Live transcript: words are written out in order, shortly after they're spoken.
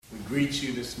We greet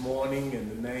you this morning in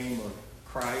the name of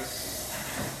Christ,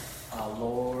 our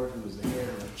Lord, who is the head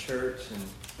of the church, and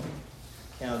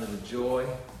count it a joy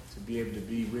to be able to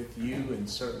be with you, and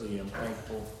certainly am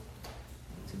thankful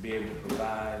to be able to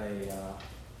provide a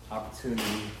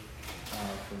opportunity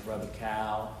for Brother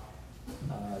Cal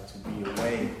to be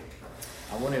away.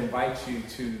 I want to invite you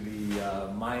to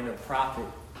the minor prophet,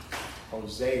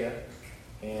 Hosea,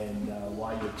 and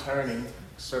while you're turning,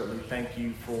 certainly thank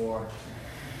you for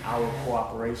our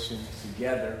cooperation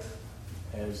together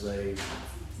as a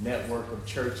network of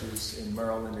churches in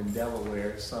Maryland and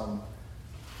Delaware, some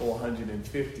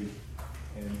 450.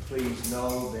 And please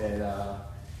know that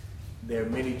there are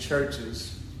many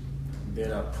churches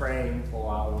that are praying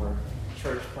for our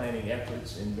church planting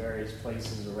efforts in various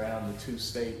places around the two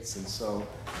states. And so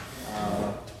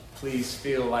please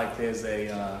feel like there's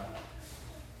a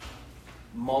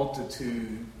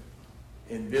multitude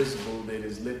invisible that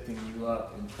is lifting you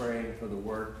up and praying for the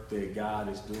work that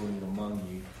God is doing among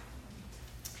you.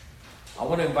 I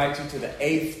want to invite you to the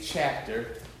 8th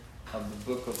chapter of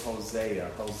the book of Hosea,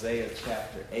 Hosea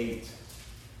chapter 8.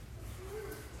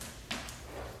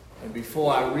 And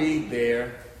before I read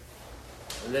there,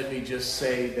 let me just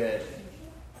say that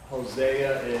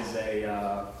Hosea is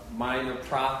a minor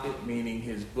prophet, meaning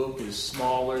his book is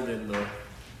smaller than the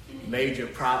major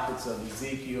prophets of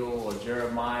Ezekiel or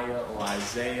Jeremiah or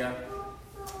Isaiah,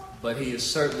 but he is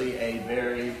certainly a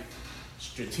very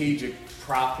strategic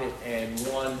prophet and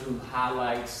one who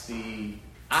highlights the,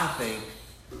 I think,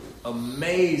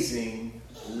 amazing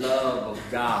love of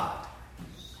God,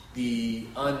 the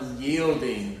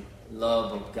unyielding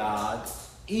love of God,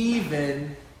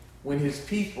 even when his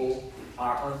people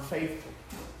are unfaithful,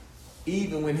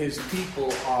 even when his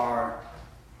people are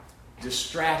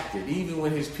distracted, even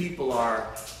when his people are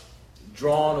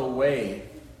drawn away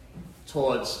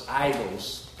towards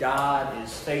idols. God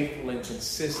is faithful and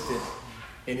consistent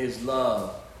in his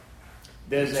love.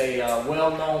 There's a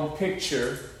well-known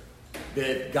picture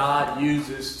that God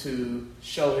uses to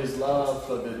show his love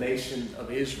for the nation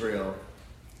of Israel.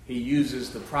 He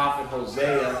uses the prophet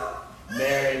Hosea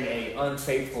marrying an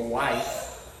unfaithful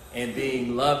wife and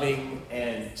being loving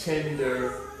and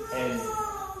tender and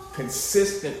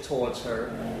consistent towards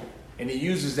her, and he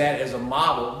uses that as a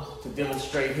model to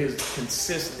demonstrate his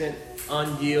consistent,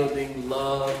 unyielding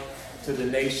love to the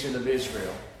nation of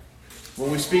Israel. When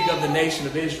we speak of the nation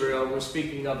of Israel, we're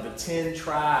speaking of the 10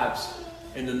 tribes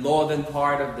in the northern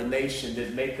part of the nation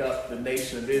that make up the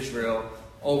nation of Israel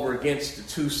over against the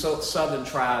 2 southern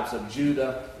tribes of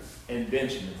Judah and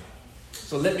Benjamin.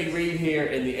 So let me read here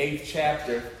in the 8th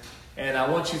chapter, and I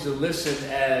want you to listen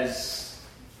as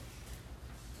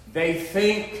they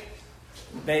think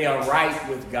they are right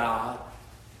with God.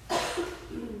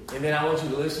 And then I want you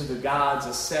to listen to God's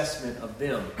assessment of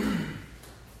them.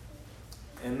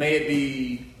 And may it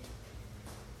be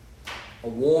a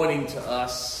warning to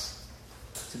us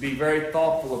to be very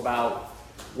thoughtful about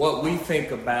what we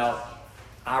think about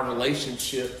our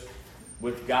relationship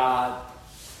with God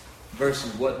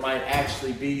versus what might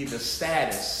actually be the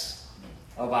status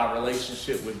of our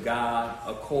relationship with God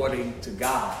according to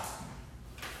God.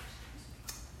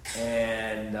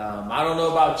 And I don't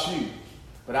know about you,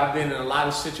 but I've been in a lot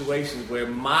of situations where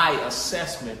my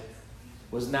assessment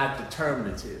was not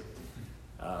determinative.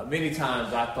 Many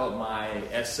times I thought my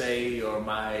essay or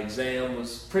my exam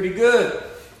was pretty good,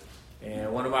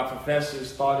 and one of my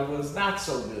professors thought it was not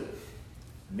so good.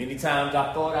 Many times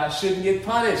I thought I shouldn't get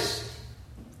punished.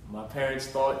 My parents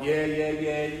thought, yeah,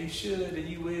 you should, and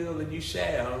you will, and you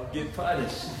shall get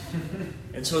punished.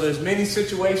 And so there's many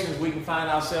situations we can find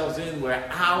ourselves in where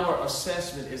our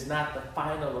assessment is not the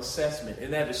final assessment.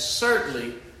 And that is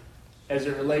certainly as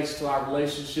it relates to our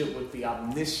relationship with the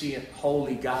omniscient,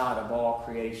 holy God of all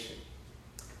creation.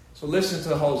 So listen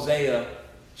to Hosea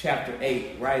chapter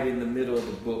 8, right in the middle of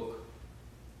the book.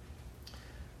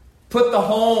 Put the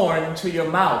horn to your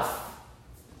mouth.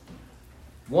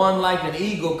 One like an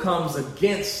eagle comes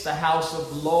against the house of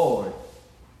the Lord,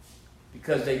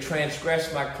 because they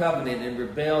transgressed my covenant and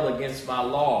rebelled against my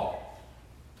law.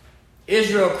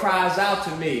 Israel cries out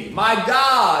to me, my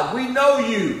God, we know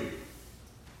you.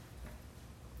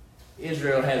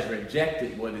 Israel has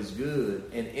rejected what is good,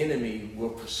 an enemy will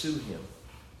pursue him.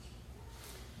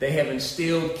 They have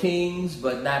instilled kings,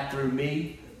 but not through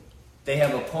me. They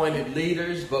have appointed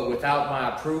leaders, but without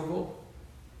my approval.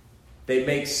 They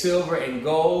make silver and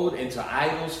gold into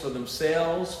idols for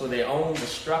themselves, for their own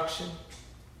destruction.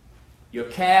 Your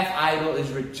calf idol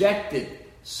is rejected,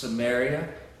 Samaria.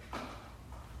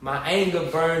 My anger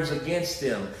burns against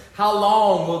them. How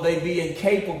long will they be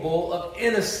incapable of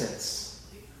innocence?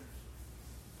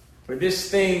 For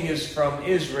this thing is from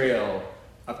Israel.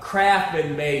 A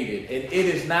craftsman made it, and it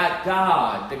is not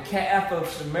God. The calf of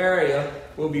Samaria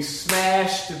will be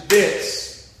smashed to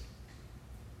bits.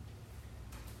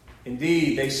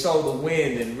 Indeed, they sow the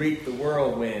wind and reap the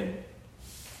whirlwind.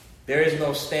 There is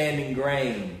no standing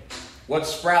grain. What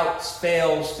sprouts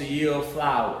fails to yield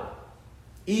flour.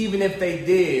 Even if they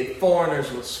did, foreigners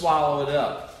would swallow it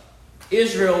up.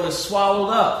 Israel is swallowed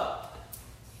up.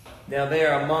 Now they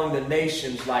are among the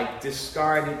nations like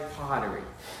discarded pottery.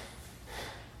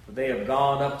 For they have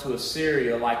gone up to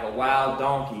Assyria like a wild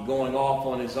donkey going off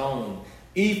on his own.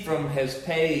 Ephraim has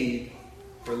paid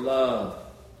for love.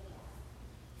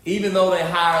 Even though they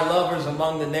hire lovers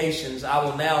among the nations, I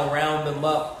will now round them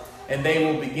up, and they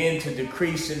will begin to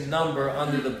decrease in number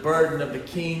under the burden of the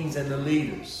kings and the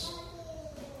leaders.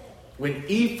 When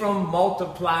Ephraim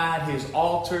multiplied his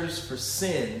altars for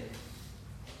sin,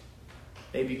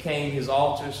 they became his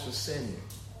altars for sinning.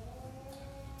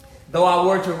 Though I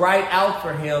were to write out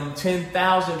for him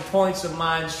 10,000 points of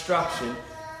my instruction,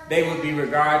 they would be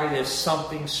regarded as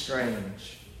something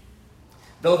strange.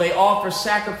 Though they offer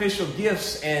sacrificial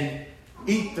gifts and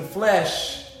eat the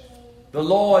flesh, the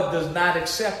Lord does not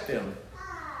accept them.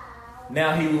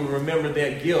 Now he will remember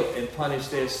their guilt and punish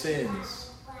their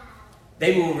sins.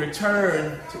 They will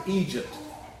return to Egypt.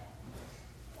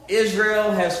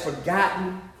 Israel has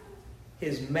forgotten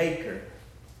his maker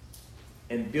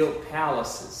and built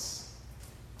palaces.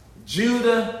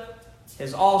 Judah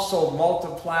has also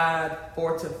multiplied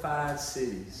fortified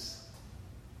cities.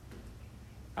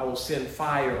 I will send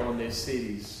fire on their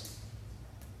cities,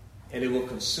 and it will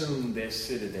consume their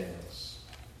citadels.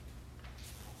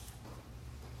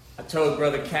 I told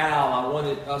Brother Cal I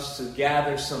wanted us to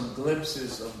gather some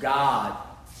glimpses of God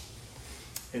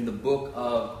in the book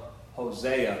of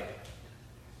Hosea.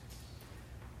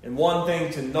 And one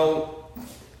thing to note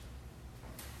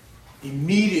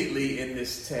immediately in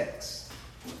this text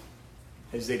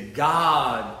is that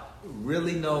God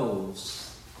really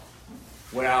knows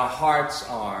where our hearts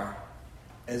are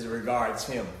as regards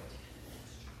him.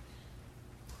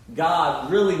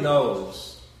 God really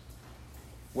knows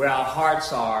where our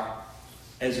hearts are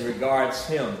as regards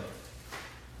him.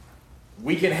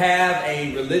 We can have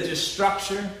a religious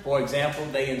structure. For example,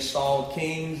 they installed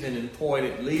kings and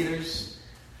appointed leaders.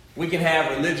 We can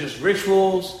have religious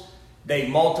rituals. They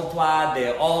multiplied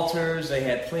their altars. They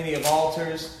had plenty of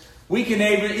altars. We can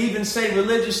even say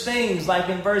religious things like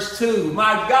in verse 2,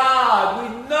 my God,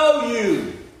 we know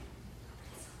you.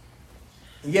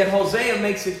 And yet Hosea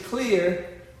makes it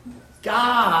clear,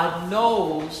 God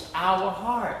knows our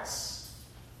hearts.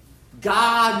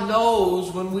 God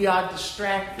knows when we are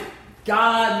distracted.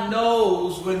 God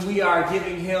knows when we are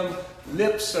giving him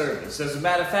lip service. As a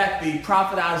matter of fact, the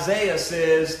prophet Isaiah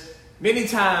says, many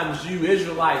times you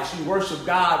Israelites, you worship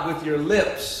God with your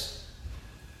lips,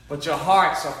 but your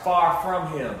hearts are far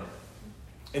from him.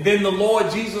 And then the Lord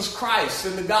Jesus Christ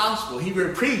in the gospel, he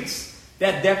repeats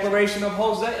that declaration of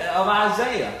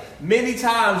Isaiah. Many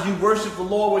times you worship the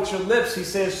Lord with your lips, he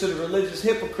says to the religious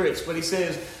hypocrites, but he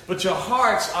says, but your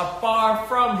hearts are far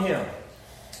from him.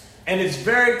 And it's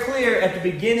very clear at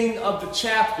the beginning of the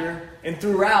chapter and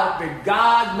throughout that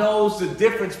God knows the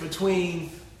difference between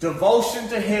devotion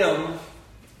to him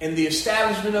and the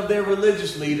establishment of their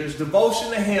religious leaders,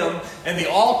 devotion to him and the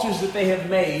altars that they have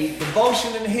made,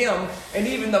 devotion to him and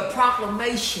even the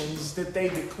proclamations that they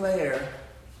declare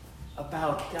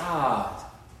about God.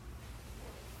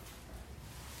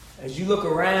 As you look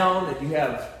around and you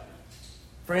have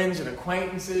friends and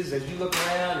acquaintances, as you look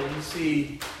around and you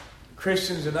see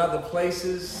Christians in other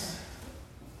places,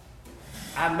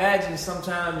 I imagine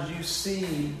sometimes you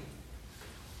see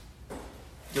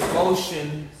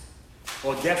devotion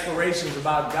or declarations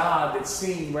about God that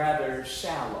seem rather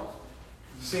shallow,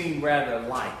 seem rather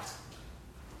light.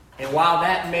 And while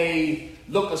that may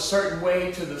look a certain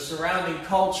way to the surrounding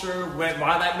culture,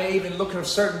 while that may even look a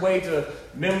certain way to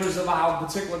members of our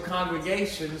particular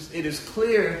congregations, it is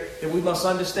clear that we must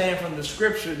understand from the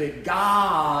scripture that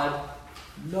God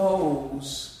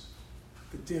knows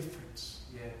the difference.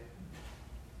 Yeah.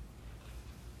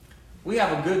 We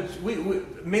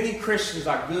have many Christians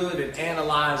are good at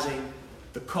analyzing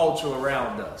the culture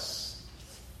around us,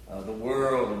 the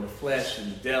world and the flesh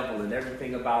and the devil and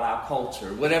everything about our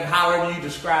culture. However you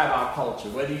describe our culture,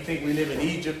 whether you think we live in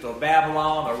Egypt or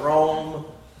Babylon or Rome.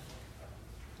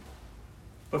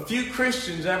 But few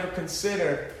Christians ever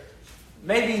consider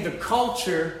maybe the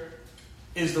culture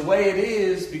is the way it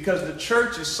is because the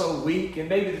church is so weak, and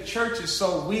maybe the church is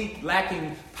so weak,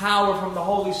 lacking power from the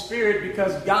Holy Spirit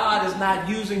because God is not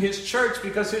using his church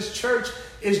because his church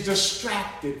is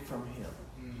distracted from him.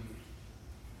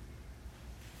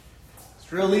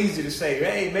 It's real easy to say,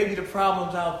 hey, maybe the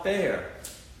problem's out there.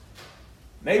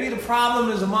 Maybe the problem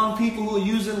is among people who are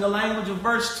using the language of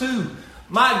verse 2.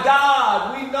 My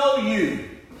God, we know you.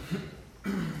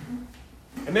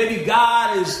 And maybe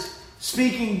God is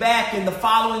speaking back in the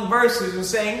following verses and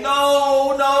saying,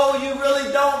 no, you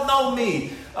really don't know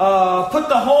me. Put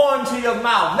the horn to your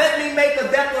mouth. Let me make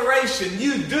a declaration.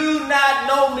 You do not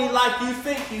know me like you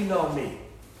think you know me.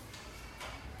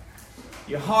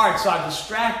 Your hearts are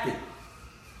distracted.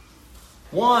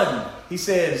 One, he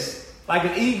says, like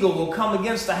an eagle will come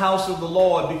against the house of the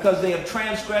Lord because they have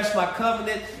transgressed my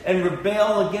covenant and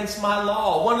rebel against my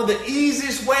law. One of the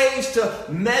easiest ways to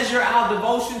measure our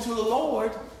devotion to the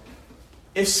Lord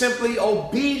is simply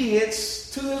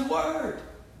obedience to his word.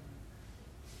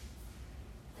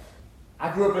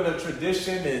 I grew up in a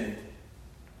tradition and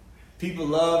people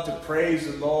love to praise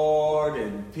the Lord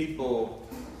and people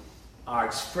are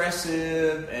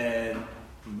expressive and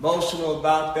emotional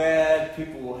about that.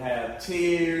 People will have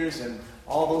tears and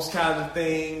all those kinds of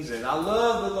things. And I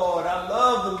love the Lord. I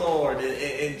love the Lord.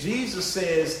 And Jesus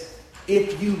says,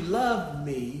 if you love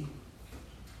me,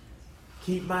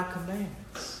 keep my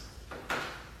commandments.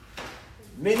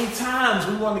 Many times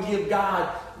we want to give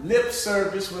God lip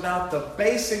service without the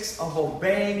basics of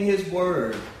obeying his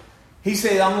word. He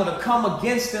said, I'm going to come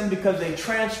against them because they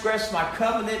transgress my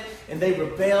covenant and they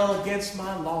rebel against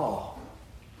my law.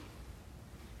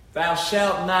 Thou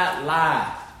shalt not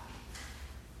lie.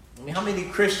 I mean, how many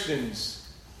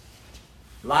Christians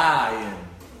lie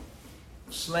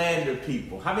and slander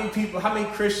people? How many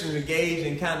Christians engage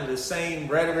in kind of the same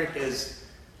rhetoric as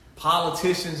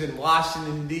politicians in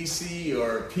Washington, D.C.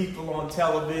 or people on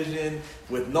television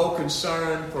with no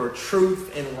concern for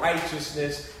truth and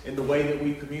righteousness in the way that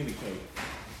we communicate?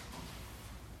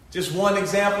 Just one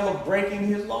example of breaking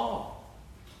his law.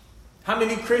 How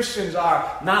many Christians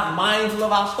are not mindful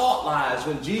of our thought lives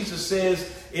when Jesus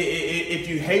says, if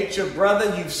you hate your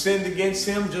brother, you've sinned against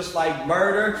him, just like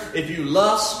murder. If you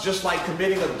lust, just like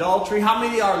committing adultery. How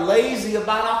many are lazy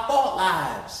about our thought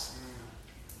lives?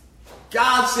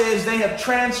 God says they have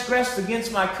transgressed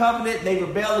against my covenant. They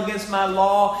rebel against my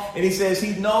law. And he says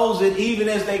he knows it even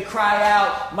as they cry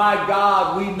out, my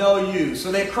God, we know you.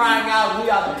 So they're crying out, we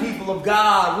are the people of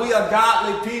God. We are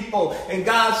godly people. And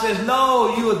God says,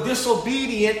 no, you are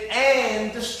disobedient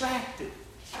and distracted.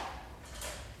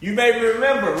 You may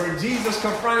remember when Jesus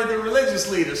confronted the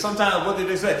religious leaders. Sometimes what did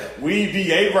they say? We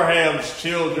be Abraham's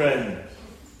children.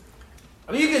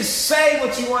 I mean, you can say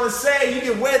what you want to say. You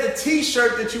can wear the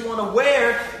t-shirt that you want to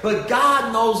wear. But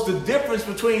God knows the difference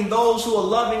between those who are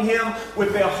loving him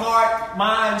with their heart,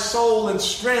 mind, soul, and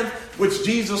strength, which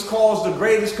Jesus calls the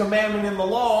greatest commandment in the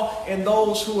law, and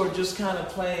those who are just kind of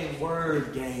playing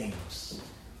word games.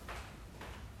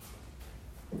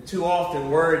 Too often,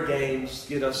 word games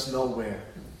get us nowhere.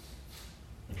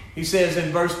 He says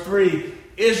in verse 3,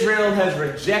 Israel has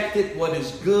rejected what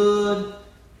is good.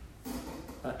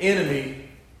 An enemy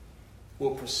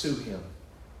will pursue him.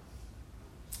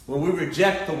 When we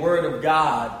reject the word of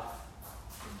God,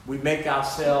 we make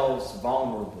ourselves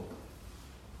vulnerable.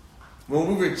 When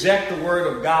we reject the word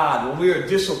of God, when we are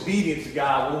disobedient to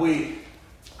God, when we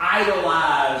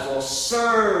idolize or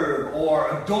serve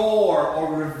or adore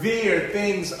or revere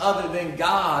things other than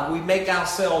God, we make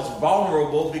ourselves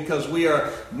vulnerable because we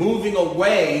are moving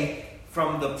away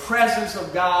from the presence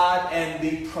of God and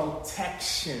the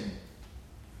protection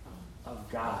of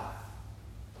God.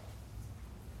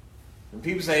 When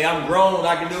people say, I'm grown,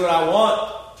 I can do what I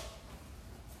want.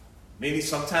 Maybe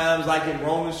sometimes, like in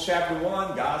Romans chapter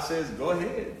 1, God says, go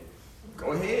ahead.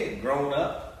 Go ahead, grown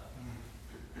up.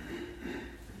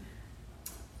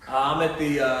 I'm at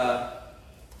the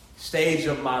stage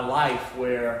of my life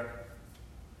where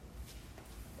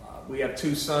we have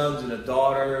 2 sons and a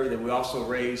daughter. Then we also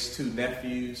raised 2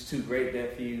 nephews, 2 great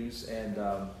nephews. And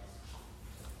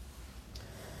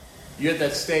you're at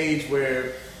that stage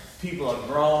where people are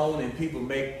grown and people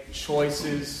make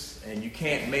choices, and you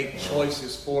can't make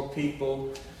choices for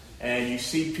people. And you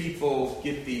see people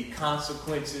get the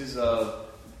consequences of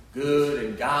good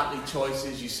and godly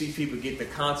choices. You see people get the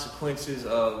consequences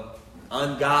of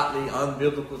ungodly,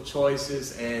 unbiblical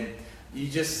choices, and you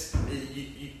just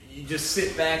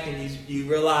sit back and you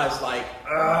realize, like,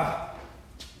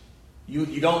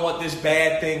 you don't want this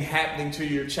bad thing happening to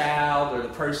your child or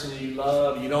the person you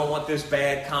love. You don't want this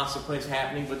bad consequence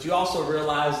happening, but you also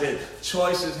realize that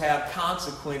choices have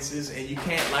consequences, and you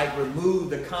can't remove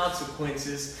the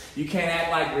consequences. You can't act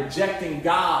like rejecting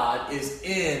God is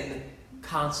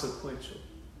inconsequential.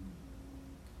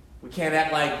 We can't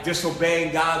act like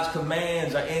disobeying God's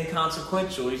commands are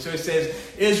inconsequential. So it says,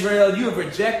 Israel, you have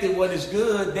rejected what is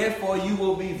good, therefore you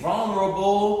will be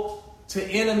vulnerable to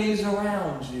enemies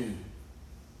around you.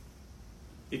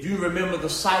 If you remember the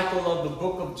cycle of the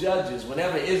book of Judges,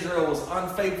 whenever Israel was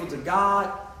unfaithful to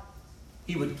God,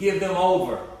 he would give them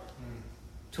over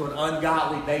to an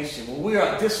ungodly nation. When we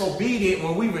are disobedient,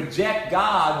 when we reject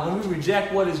God, when we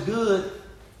reject what is good,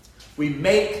 we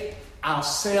make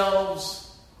ourselves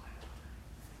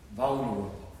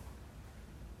vulnerable.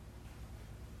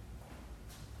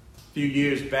 A few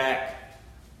years back,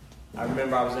 I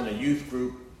remember I was in a youth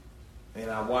group, and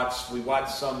we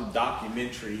watched some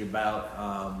documentary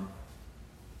about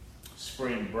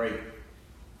spring break.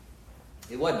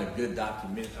 It wasn't a good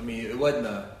documentary. I mean, it wasn't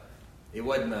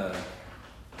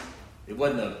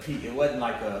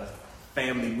like a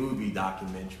family movie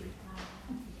documentary.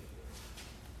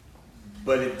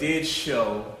 But it did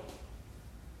show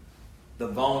the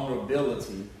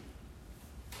vulnerability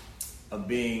of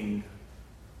being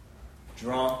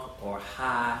drunk or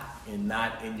high and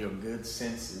not in your good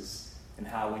senses, and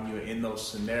how when you're in those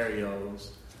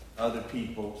scenarios, other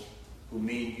people who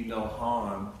mean you no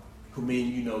harm, who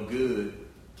mean you no good,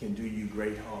 can do you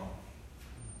great harm.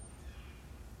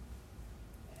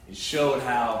 It showed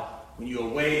how when you're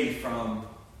away from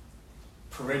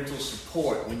parental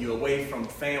support, when you're away from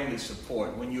family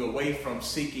support, when you're away from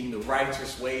seeking the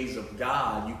righteous ways of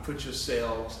God, you put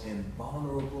yourselves in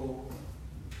vulnerable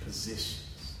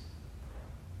positions.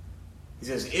 He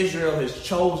says, Israel has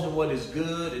chosen what is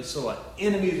good, and so an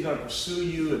enemy is going to pursue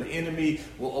you, and an enemy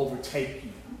will overtake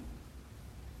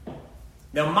you.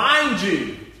 Now, mind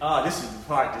you, this is the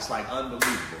part that's like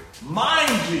unbelievable.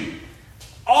 Mind you,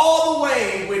 all the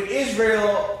way when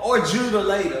Israel or Judah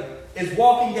later is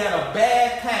walking down a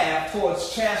bad path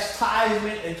towards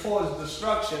chastisement and towards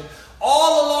destruction,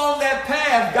 all along that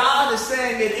path, God is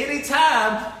saying at any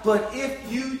time, but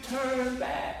if you turn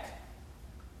back.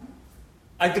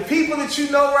 Like the people that you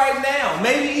know right now,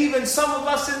 maybe even some of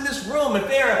us in this room, if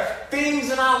there are things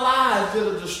in our lives that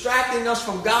are distracting us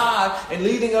from God and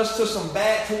leading us to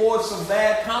towards some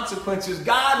bad consequences,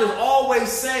 God is always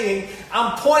saying,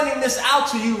 I'm pointing this out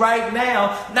to you right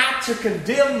now, not to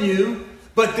condemn you,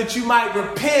 but that you might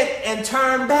repent and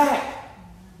turn back.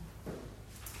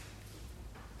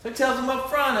 So he tells them up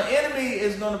front, an enemy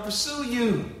is going to pursue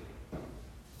you.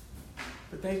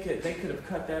 But they could have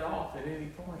cut that off at any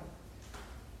point.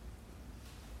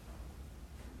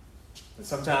 And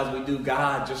sometimes we do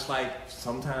God just like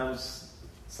sometimes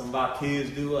some of our kids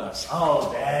do us.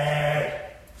 Oh,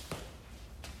 Dad.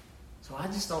 So I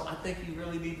think you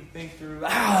really need to think through,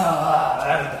 Dad.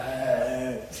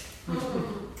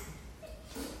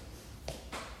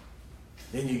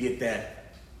 Then you get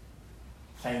that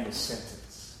famous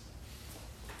sentence.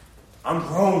 I'm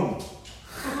grown.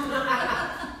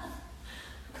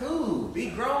 Cool,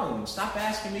 be grown. Stop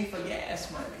asking me for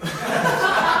gas money.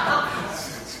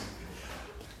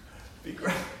 Be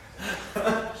grown.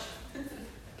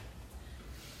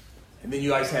 And then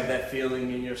you always have that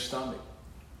feeling in your stomach.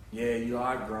 Yeah, you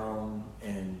are grown,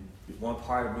 and one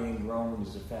part of being grown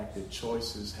is the fact that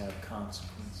choices have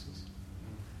consequences.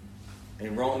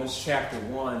 In Romans chapter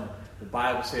 1, the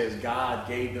Bible says God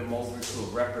gave them over to a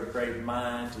reprobate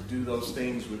mind to do those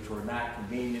things which were not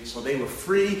convenient. So they were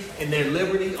free in their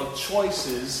liberty of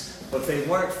choices, but they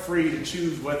weren't free to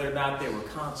choose whether or not there were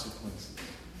consequences.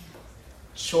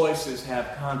 Choices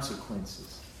have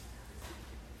consequences.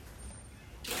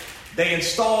 They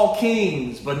installed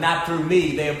kings, but not through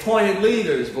me. They appointed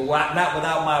leaders, but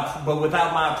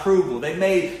without my approval. They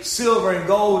made silver and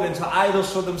gold into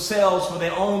idols for themselves for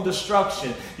their own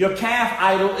destruction. Your calf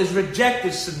idol is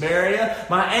rejected, Samaria.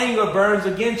 My anger burns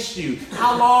against you.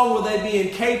 How long will they be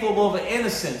incapable of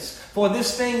innocence? For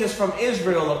this thing is from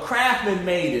Israel. A craftsman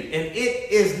made it, and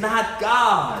it is not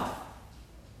God.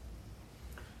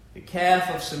 The calf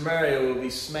of Samaria will be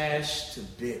smashed to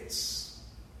bits.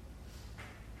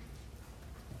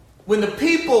 When the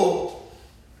people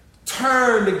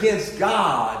turned against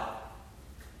God,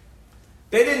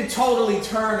 they didn't totally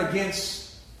turn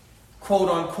against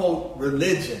quote-unquote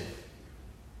religion.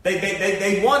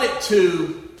 They wanted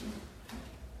to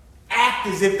act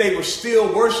as if they were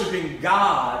still worshiping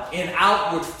God in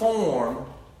outward form,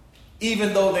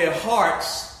 even though their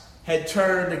hearts had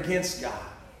turned against God.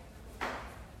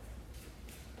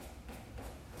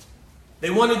 They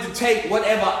wanted to take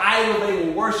whatever idol they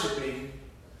were worshiping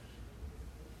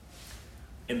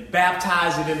and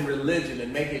baptize it in religion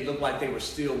and make it look like they were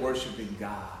still worshiping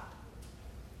God.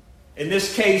 In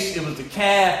this case, it was the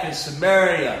calf in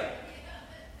Samaria.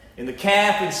 And the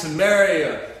calf in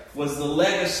Samaria was the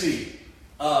legacy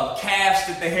calves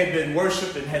that they had been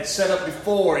worshipped and had set up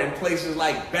before in places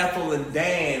like Bethel and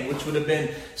Dan, which would have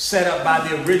been set up by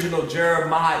the original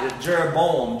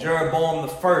Jeroboam the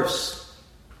first.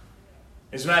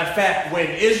 As a matter of fact, when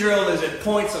Israel is at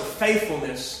points of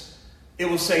faithfulness, it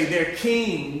will say their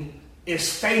king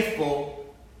is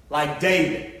faithful like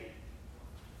David.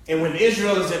 And when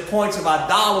Israel is at points of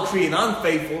idolatry and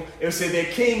unfaithful, it will say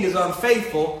their king is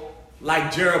unfaithful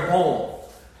like Jeroboam.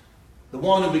 The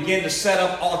one who began to set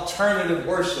up alternative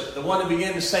worship. The one who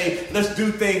began to say, let's do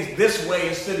things this way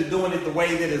instead of doing it the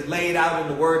way that is laid out in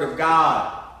the Word of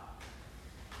God.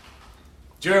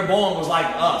 Jeroboam was like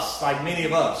us, like many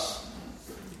of us.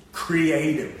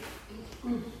 Creative.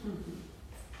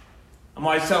 I'm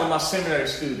always telling my seminary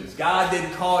students, God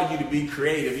didn't call you to be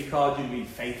creative. He called you to be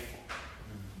faithful.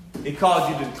 He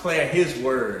called you to declare His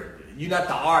Word. You're not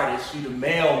the artist. You're the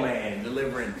mailman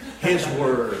delivering His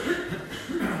Word.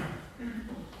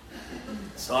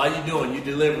 So all you're doing, you're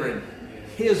delivering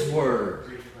His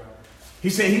Word. He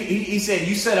said, he said,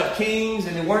 you set up kings,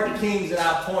 and they weren't the kings that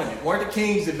I appointed. They weren't the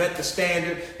kings that met the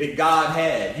standard that God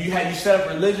had. You set up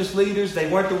religious leaders. They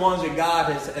weren't the ones that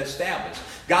God has established.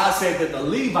 God said that the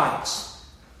Levites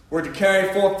were to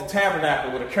carry forth the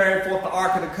tabernacle, were to carry forth the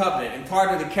Ark of the Covenant. And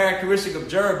part of the characteristic of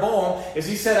Jeroboam is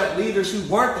he set up leaders who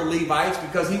weren't the Levites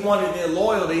because he wanted their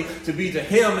loyalty to be to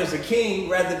him as a king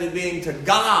rather than being to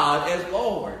God as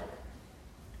Lord.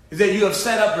 Is that you have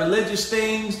set up religious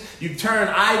things, you've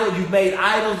made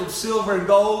idols of silver and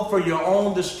gold for your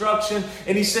own destruction.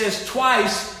 And he says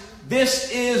twice, this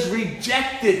is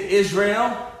rejected,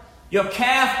 Israel. Your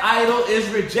calf idol is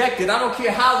rejected. I don't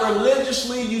care how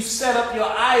religiously you set up your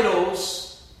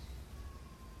idols,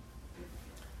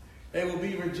 they will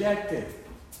be rejected.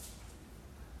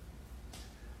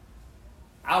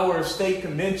 Our state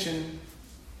convention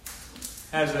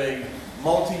has a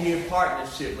multi-year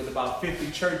partnership with about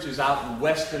 50 churches out in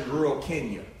western rural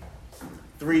Kenya.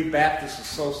 3 Baptist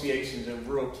associations in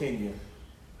rural Kenya.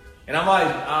 And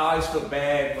I always feel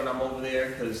bad when I'm over there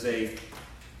because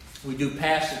we do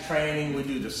pastor training, we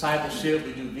do discipleship,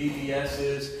 we do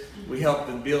VBSs, we help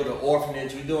them build an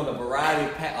orphanage. We're doing a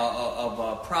variety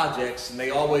of projects, and they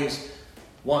always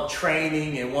want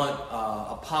training and want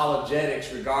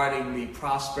apologetics regarding the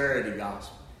prosperity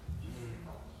gospel.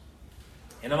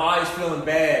 And I'm always feeling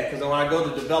bad because when I go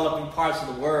to developing parts of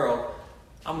the world,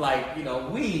 I'm like,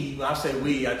 when I say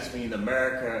we, I just mean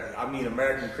America. I mean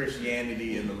American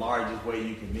Christianity in the largest way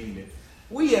you can mean it.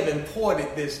 We have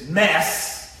imported this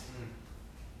mess,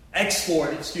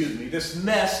 this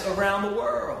mess around the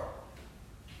world.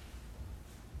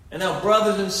 And now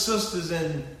brothers and sisters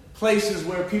in places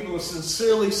where people are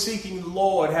sincerely seeking the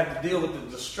Lord have to deal with the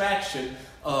distraction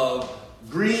of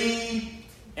greed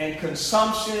and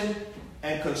consumption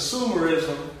and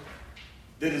consumerism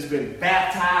that has been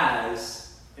baptized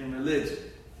in religion.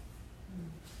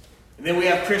 And then we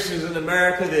have Christians in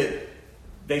America that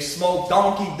they smoke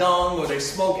donkey dung or they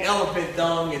smoke elephant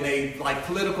dung and they like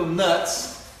political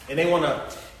nuts and they want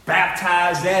to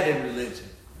baptize that in religion.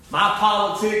 My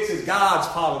politics is God's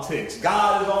politics.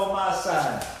 God is on my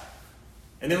side.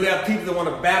 And then we have people that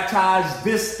want to baptize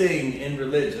this thing in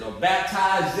religion or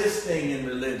baptize this thing in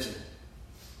religion.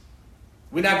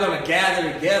 We're not going to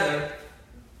gather together.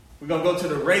 We're going to go to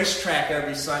the racetrack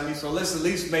every Sunday. So let's at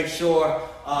least make sure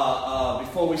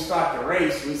before we start the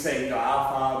race, we say, Our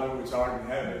Father which art in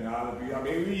heaven, hallowed be.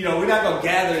 We're not going to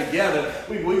gather together.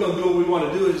 We're going to do what we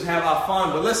want to do is just have our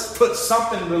fun. But let's put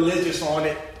something religious on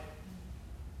it.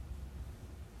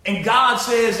 And God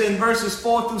says in verses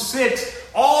 4 through 6,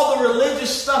 all the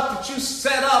religious stuff that you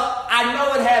set up, I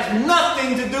know it has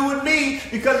nothing to do with me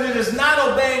because it is not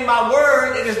obeying my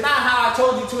word. It is not how I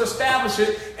told you to establish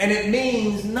it. And it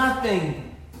means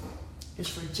nothing.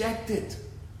 It's rejected.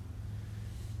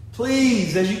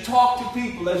 Please, as you talk to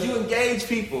people, as you engage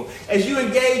people, as you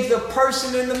engage the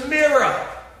person in the mirror.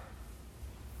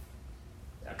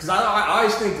 Because I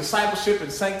always think discipleship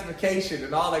and sanctification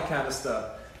and all that kind of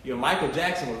stuff. Michael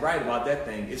Jackson was right about that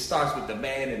thing. It starts with the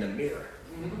man in the mirror.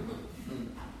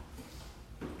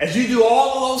 As you do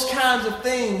all of those kinds of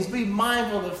things, be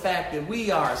mindful of the fact that we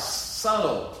are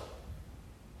subtle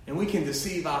and we can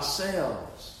deceive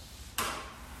ourselves.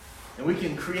 And we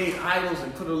can create idols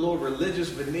and put a little religious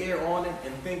veneer on it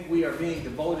and think we are being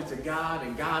devoted to God.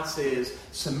 And God says,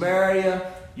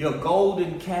 Samaria, your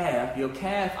golden calf, your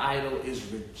calf idol is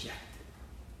rejected.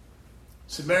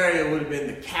 Samaria would have been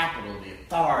the capital, the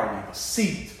authority, the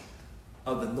seat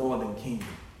of the northern kingdom.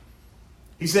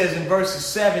 He says in verses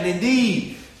 7,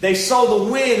 indeed, they sow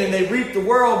the wind and they reap the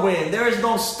whirlwind. There is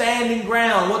no standing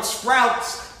ground. What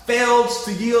sprouts fails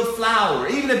to yield flour.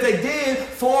 Even if they did,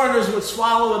 foreigners would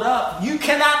swallow it up. You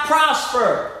cannot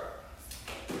prosper.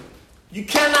 You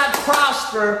cannot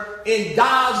prosper in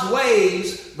God's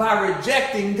ways by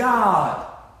rejecting God.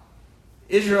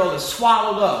 Israel is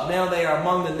swallowed up. Now they are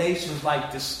among the nations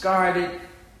like discarded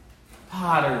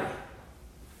pottery.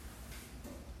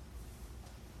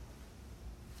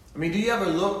 I mean, do you ever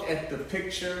look at the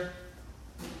picture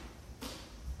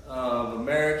of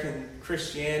American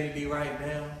Christianity right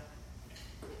now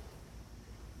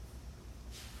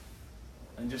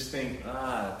and just think,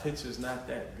 the picture's not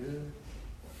that good?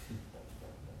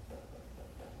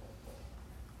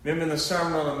 Remember in the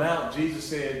Sermon on the Mount, Jesus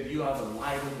said, you are the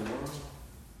light of the world.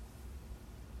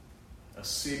 A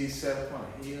city set upon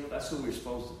a hill. That's who we're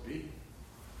supposed to be.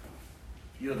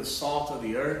 You're the salt of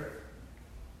the earth.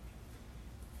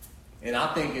 And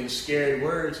I think in scary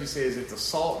words, he says, if the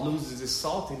salt loses its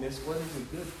saltiness, what is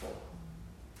it good for?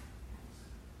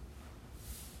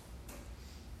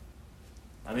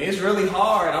 I mean, it's really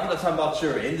hard. I'm not talking about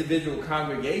your individual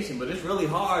congregation, but it's really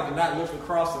hard to not look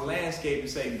across the landscape and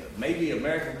say, maybe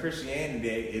American Christianity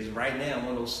is right now one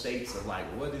of those states of like,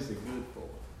 what is it good for?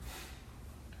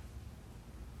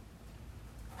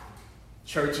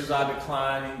 Churches are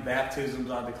declining,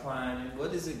 baptisms are declining.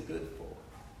 What is it good for?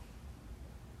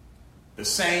 The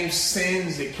same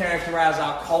sins that characterize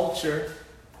our culture,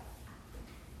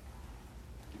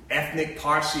 ethnic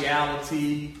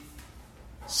partiality,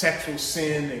 sexual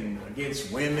sin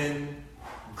against women,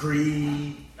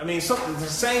 greed. I mean, the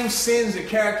same sins that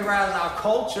characterize our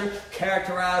culture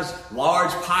characterize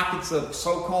large pockets of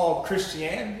so-called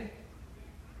Christianity.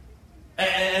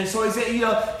 And so he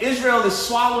said, Israel is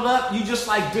swallowed up. You just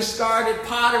like discarded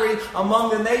pottery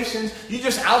among the nations. You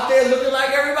just out there looking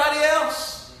like everybody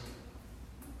else.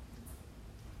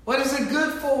 What is it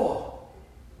good for?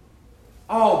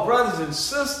 Oh, brothers and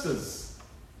sisters,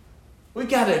 we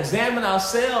got to examine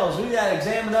ourselves. We got to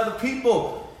examine other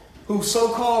people who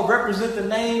so-called represent the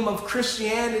name of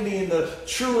Christianity and the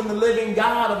true and the living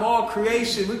God of all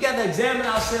creation. We got to examine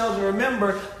ourselves and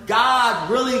remember God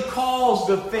really calls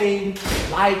the thing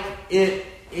like it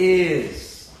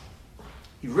is.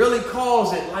 He really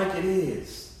calls it like it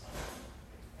is.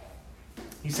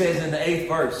 He says in the 8th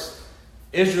verse,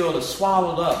 Israel is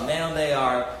swallowed up. Now they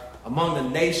are among the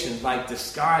nations like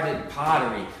discarded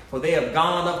pottery. For they have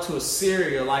gone up to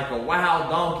Assyria like a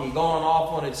wild donkey going off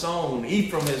on its own.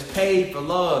 Ephraim is paid for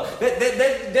love.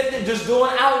 They're just doing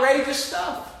outrageous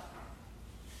stuff.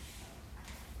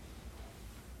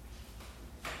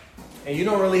 And you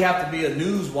don't really have to be a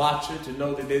news watcher to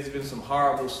know that there's been some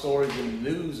horrible stories in the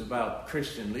news about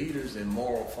Christian leaders and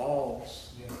moral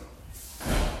falls.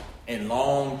 And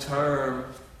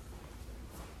long-term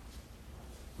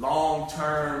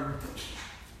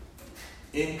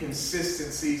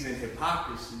inconsistencies and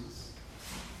hypocrisies.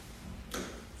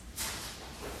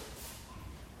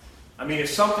 I mean, if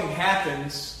something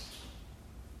happens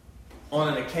on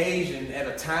an occasion at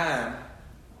a time,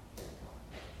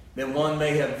 then one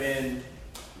may have been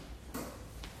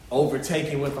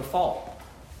overtaken with a fault.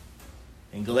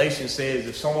 And Galatians says,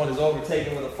 if someone is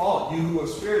overtaken with a fault, you who are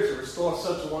spiritual, restore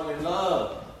such a one in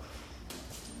love.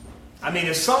 I mean,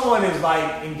 if someone is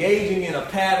like engaging in a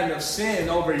pattern of sin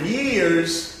over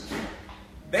years,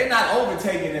 they're not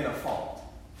overtaken in a fault.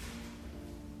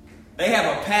 They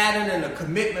have a pattern and a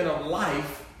commitment of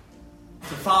life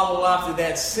to follow after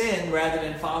that sin rather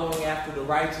than following after the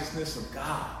righteousness of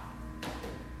God.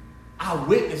 Our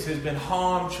witness has been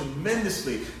harmed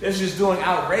tremendously. They're just doing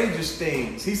outrageous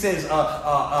things. He says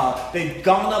they've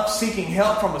gone up seeking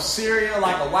help from Assyria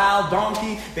like a wild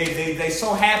donkey. They're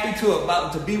so happy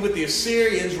to be with the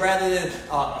Assyrians rather than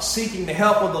seeking the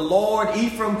help of the Lord.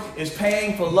 Ephraim is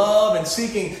paying for love and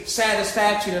seeking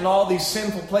satisfaction in all these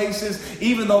sinful places.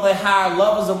 Even though they hire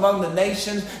lovers among the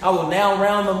nations, I will now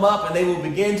round them up and they will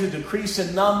begin to decrease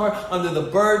in number under the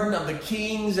burden of the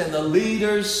kings and the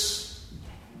leaders.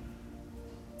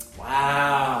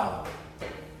 Wow.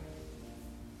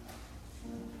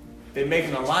 They're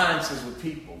making alliances with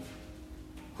people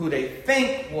who they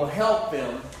think will help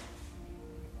them,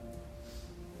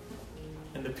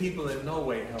 and the people in no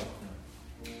way help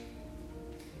them.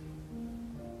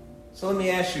 So let me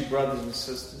ask you, brothers and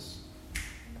sisters,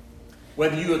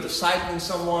 whether you are discipling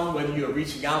someone, whether you are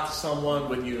reaching out to someone,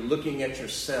 whether you're looking at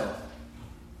yourself,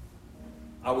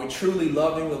 are we truly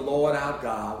loving the Lord our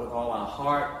God with all our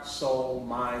heart, soul,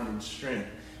 mind, and strength?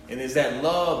 And is that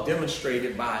love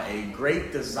demonstrated by a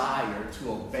great desire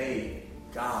to obey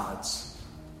God's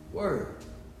word?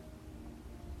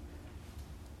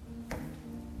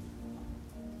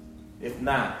 If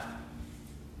not,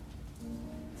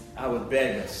 I would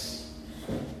beg us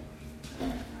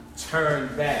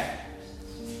turn back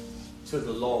to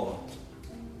the Lord.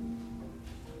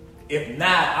 If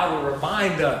not, I will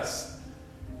remind us,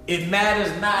 it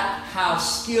matters not how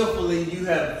skillfully you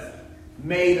have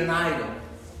made an idol.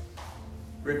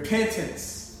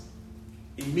 Repentance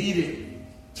immediately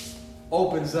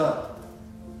opens up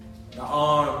the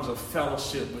arms of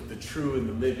fellowship with the true and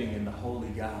the living and the holy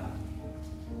God.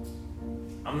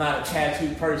 I'm not a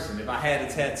tattoo person. If I had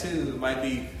a tattoo, it might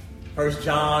be 1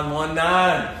 John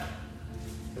 1:9.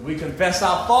 If we confess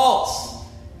our faults,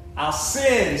 our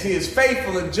sins, he is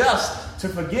faithful and just to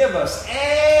forgive us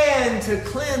and to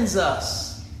cleanse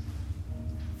us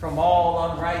from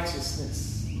all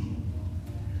unrighteousness.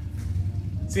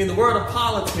 See, in the world of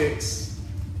politics,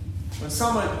 when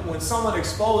someone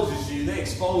exposes you, they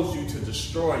expose you to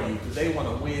destroy you because they want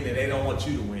to win and they don't want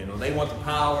you to win, or they want the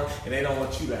power and they don't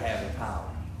want you to have the power.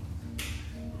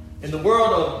 In the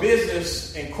world of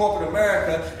business and corporate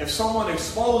America, if someone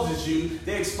exposes you,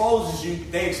 they expose you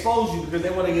because they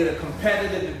want to get a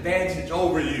competitive advantage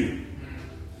over you.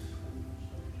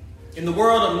 In the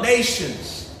world of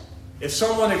nations, if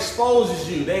someone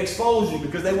exposes you, they expose you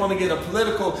because they want to get a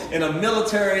political and a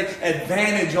military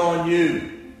advantage on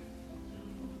you.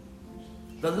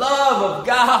 The love of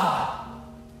God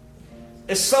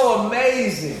is so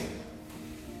amazing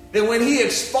that when he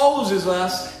exposes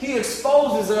us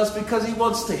because he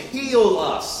wants to heal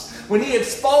us. When he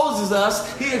exposes us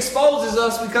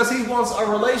because he wants a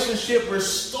relationship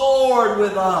restored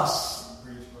with us.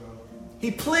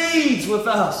 He pleads with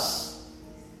us.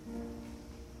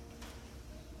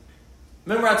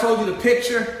 Remember I told you the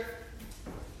picture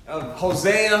of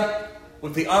Hosea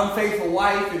with the unfaithful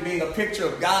wife and being a picture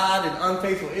of God and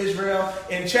unfaithful Israel.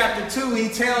 In chapter 2, he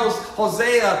tells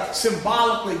Hosea,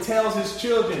 symbolically tells his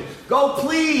children, go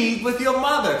plead with your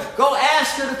mother. Go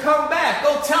ask her to come back.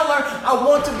 Go tell her I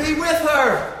want to be with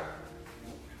her.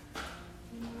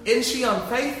 Isn't she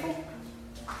unfaithful?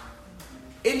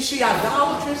 Isn't she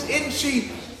idolatrous? Isn't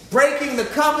she breaking the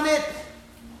covenant?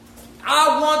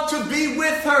 I want to be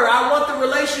with her. I want the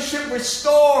relationship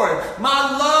restored.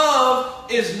 My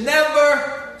love is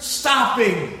never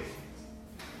stopping.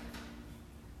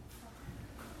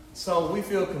 So we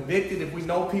feel convicted. If we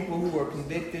know people who are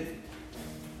convicted,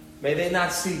 may they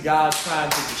not see God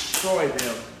trying to destroy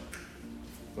them,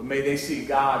 but may they see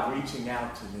God reaching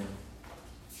out to them.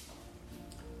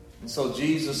 And so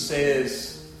Jesus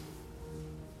says,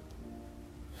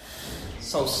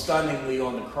 so stunningly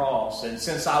on the cross, and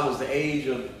since I was the age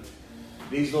of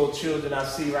these little children I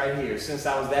see right here, since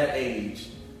I was that age,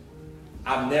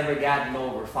 I've never gotten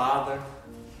over, Father,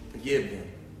 forgive them,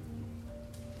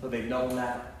 for they know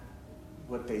not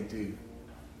what they do.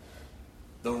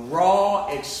 The raw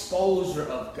exposure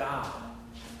of God,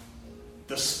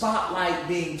 the spotlight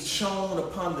being shown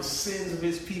upon the sins of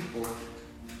his people,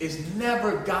 is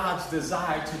never God's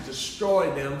desire to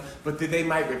destroy them, but that they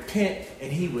might repent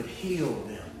and he would heal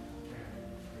them.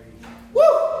 Woo!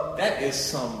 That is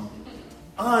some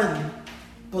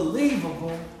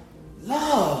unbelievable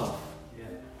love.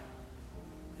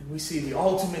 And we see the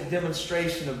ultimate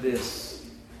demonstration of this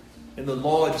in the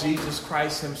Lord Jesus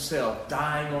Christ himself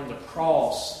dying on the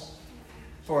cross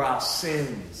for our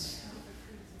sins.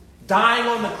 Dying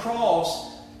on the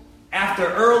cross after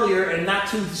earlier, and not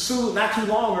too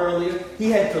long earlier, he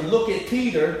had to look at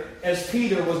Peter as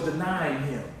Peter was denying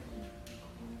him.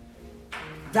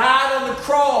 Died on the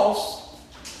cross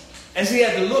as he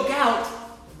had to look out,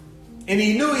 and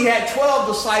he knew he had 12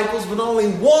 disciples, but only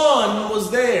one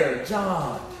was there,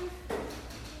 John.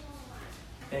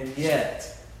 And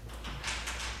yet,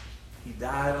 he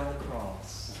died on the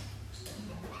cross.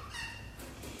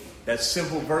 That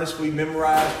simple verse we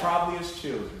memorized probably as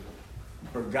children.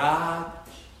 For God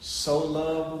so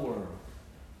loved the world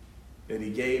that he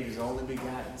gave his only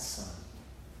begotten Son.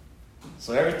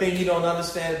 So everything you don't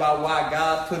understand about why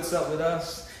God puts up with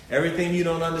us, everything you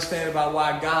don't understand about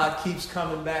why God keeps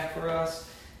coming back for us,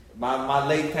 my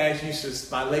late pastor used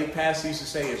to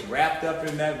say it's wrapped up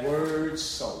in that word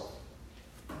 "so."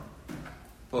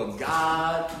 For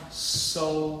God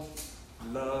so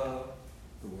loved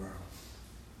the world.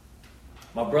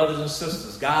 My brothers and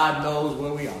sisters, God knows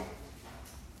where we are.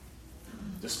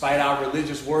 Despite our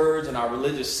religious words and our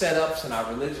religious setups and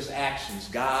our religious actions,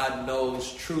 God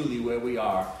knows truly where we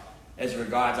are as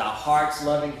regards our hearts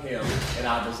loving him and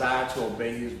our desire to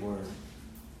obey his word.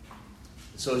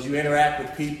 So as you interact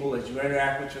with people, as you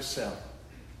interact with yourself,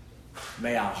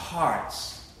 may our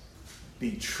hearts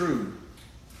be true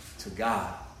to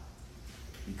God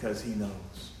because he knows.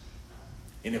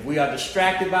 And if we are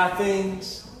distracted by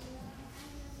things,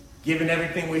 giving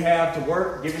everything we have to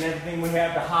work, giving everything we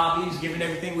have to hobbies, giving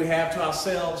everything we have to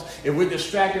ourselves. If we're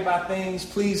distracted by things,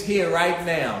 please hear right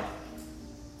now.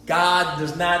 God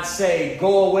does not say,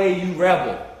 go away, you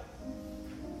rebel.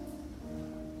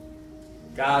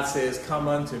 God says, come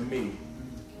unto me,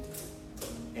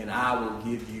 and I will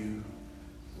give you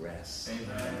rest.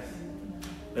 Amen.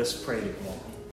 Let's pray together.